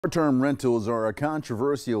Short-term rentals are a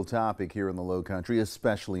controversial topic here in the Lowcountry,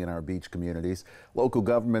 especially in our beach communities. Local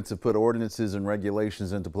governments have put ordinances and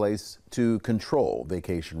regulations into place to control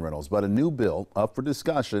vacation rentals, but a new bill up for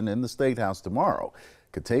discussion in the State House tomorrow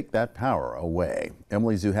could take that power away.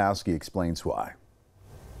 Emily Zuhowski explains why.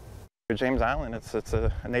 James Island, it's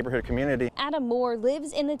a neighborhood community. Adam Moore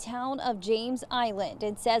lives in the town of James Island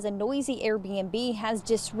and says a noisy Airbnb has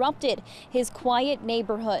disrupted his quiet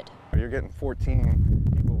neighborhood. You're getting 14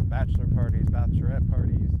 people with bachelor parties, bachelorette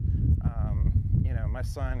parties. My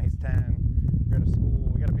son, he's 10. We go to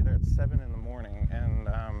school. We got to be there at 7 in the morning, and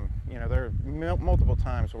there are multiple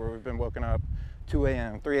times where we've been woken up 2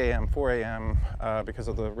 a.m., 3 a.m., 4 a.m. Because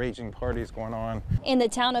of the raging parties going on. In the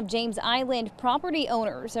town of James Island, property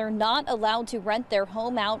owners are not allowed to rent their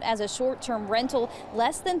home out as a short-term rental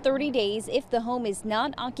less than 30 days if the home is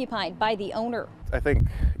not occupied by the owner. I think,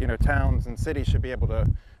 towns and cities should be able to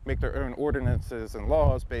make their own ordinances and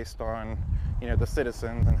laws based on, the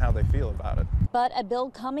citizens and how they feel about it. But a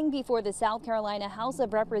bill coming before the South Carolina House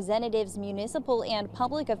of Representatives Municipal and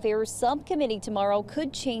Public Affairs Subcommittee tomorrow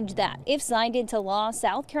could change that. If signed into law,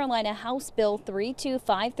 South Carolina House Bill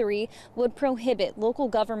 3253 would prohibit local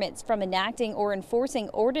governments from enacting or enforcing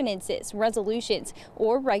ordinances, resolutions,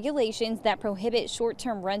 or regulations that prohibit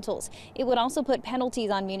short-term rentals. It would also put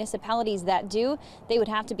penalties on municipalities that do. They would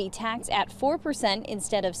have to be taxed at 4%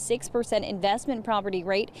 instead of 6% investment property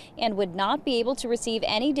rate and would not be able to receive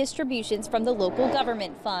any distributions from the local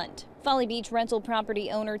government fund. Folly Beach rental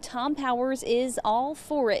property owner Tom Powers is all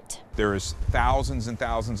for it. There's thousands and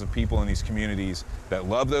thousands of people in these communities that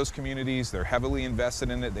love those communities. They're heavily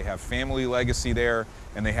invested in it. They have family legacy there,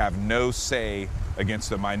 and they have no say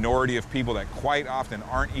against a minority of people that quite often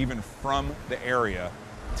aren't even from the area,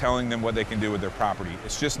 telling them what they can do with their property.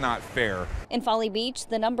 It's just not fair. In Folly Beach,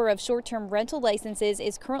 the number of short-term rental licenses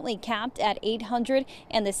is currently capped at 800,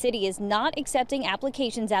 and the city is not accepting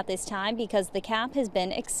applications at this time because the cap has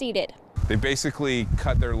been exceeded. They basically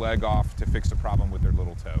cut their leg off to fix a problem with their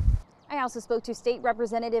little toe. I also spoke to State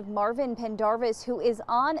Representative Marvin Pendarvis, who is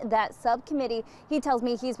on that subcommittee. He tells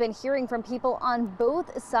me he's been hearing from people on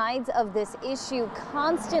both sides of this issue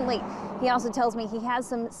constantly. He also tells me he has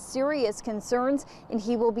some serious concerns, and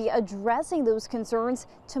he will be addressing those concerns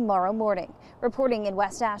tomorrow morning. Reporting in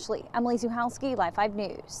West Ashley, Emily Zuhowski, Live 5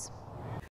 News.